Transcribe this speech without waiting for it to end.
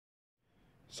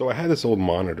So I had this old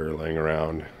monitor laying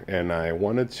around and I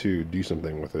wanted to do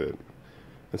something with it.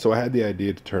 And so I had the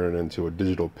idea to turn it into a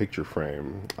digital picture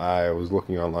frame. I was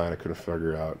looking online, I couldn't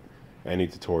figure out any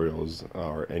tutorials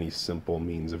or any simple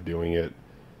means of doing it.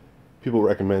 People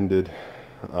recommended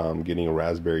getting a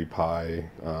Raspberry Pi,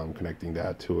 connecting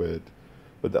that to it,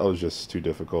 but that was just too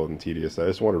difficult and tedious. I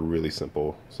just wanted a really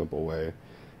simple way.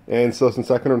 And so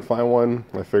since I couldn't find one,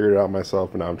 I figured it out myself,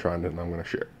 and now I'm trying it, and I'm going to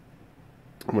share it.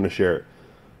 I'm going to share it.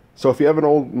 So if you have an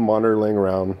old monitor laying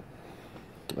around,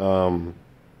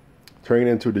 turning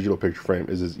it into a digital picture frame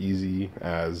is as easy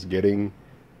as getting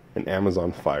an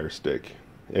Amazon Fire Stick.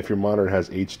 If your monitor has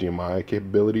HDMI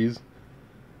capabilities,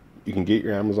 you can get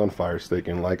your Amazon Fire Stick,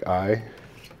 and like I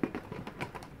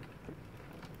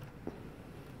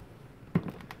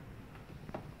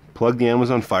plug the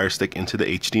Amazon Fire Stick into the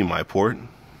HDMI port.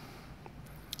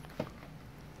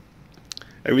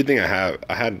 Everything I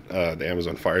had the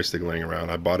Amazon Fire Stick laying around.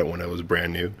 I bought it when it was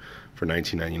brand new for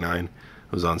 $19.99. It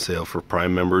was on sale for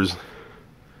Prime members.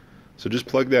 So just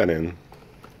plug that in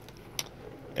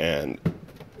and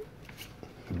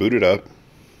boot it up.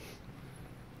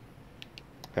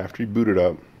 After you boot it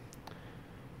up,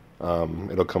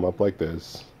 it'll come up like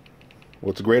this.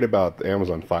 What's great about the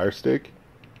Amazon Fire Stick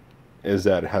is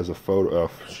that it has a photo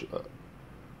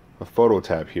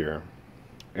tab here.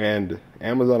 And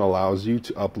Amazon allows you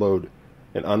to upload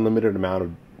an unlimited amount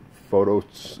of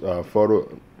photos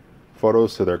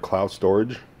to their cloud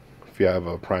storage if you have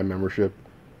a Prime membership,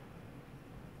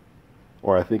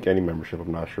 or I think any membership.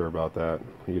 I'm not sure about that.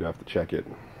 You'd have to check it.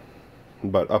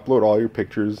 But upload all your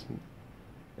pictures,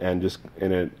 and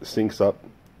it syncs up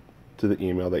to the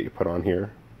email that you put on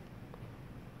here.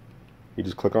 You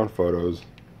just click on photos.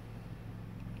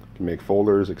 You can make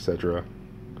folders, etc.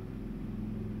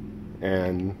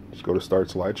 And just go to Start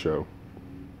Slideshow,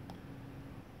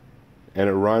 and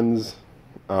it runs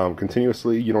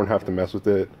continuously. You don't have to mess with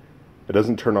it. It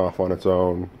doesn't turn off on its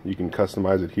own. You can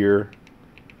customize it here.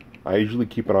 I usually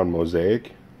keep it on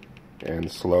mosaic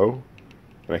and slow,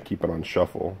 and I keep it on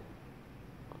shuffle,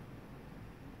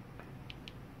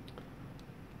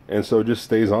 and so it just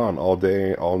stays on all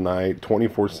day, all night,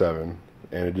 24/7,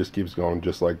 and it just keeps going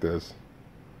just like this.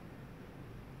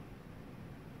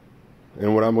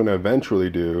 And what I'm going to eventually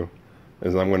do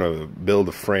is I'm going to build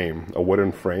a frame, a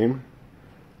wooden frame.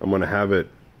 I'm going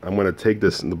to take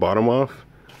this in the bottom off,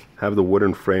 have the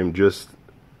wooden frame just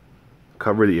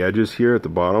cover the edges here at the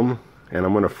bottom, and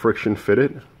I'm going to friction fit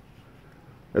it.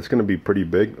 It's going to be pretty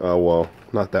big. Well,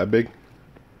 not that big,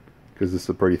 because this is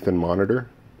a pretty thin monitor.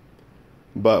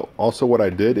 But also what I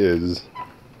did is,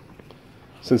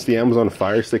 since the Amazon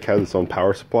Fire Stick has its own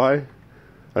power supply,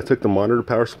 I took the monitor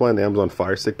power supply and the Amazon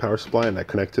Fire Stick power supply, and I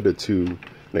connected it to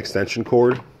an extension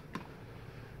cord.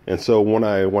 And so when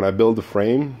I build the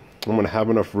frame, I'm going to have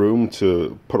enough room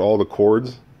to put all the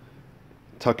cords,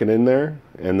 tuck it in there,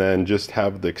 and then just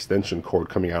have the extension cord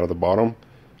coming out of the bottom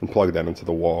and plug that into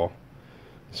the wall.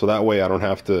 So that way I don't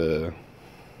have to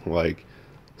like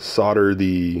solder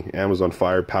the Amazon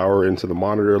Fire power into the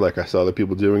monitor like I saw other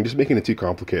people doing, just making it too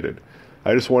complicated.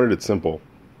 I just wanted it simple.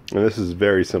 And this is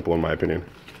very simple in my opinion.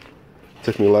 It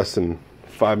took me less than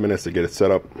 5 minutes to get it set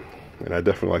up, and I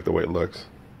definitely like the way it looks.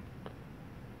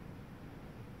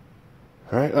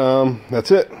 Alright, that's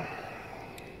it.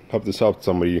 Hope this helped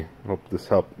somebody. Hope this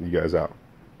helped you guys out.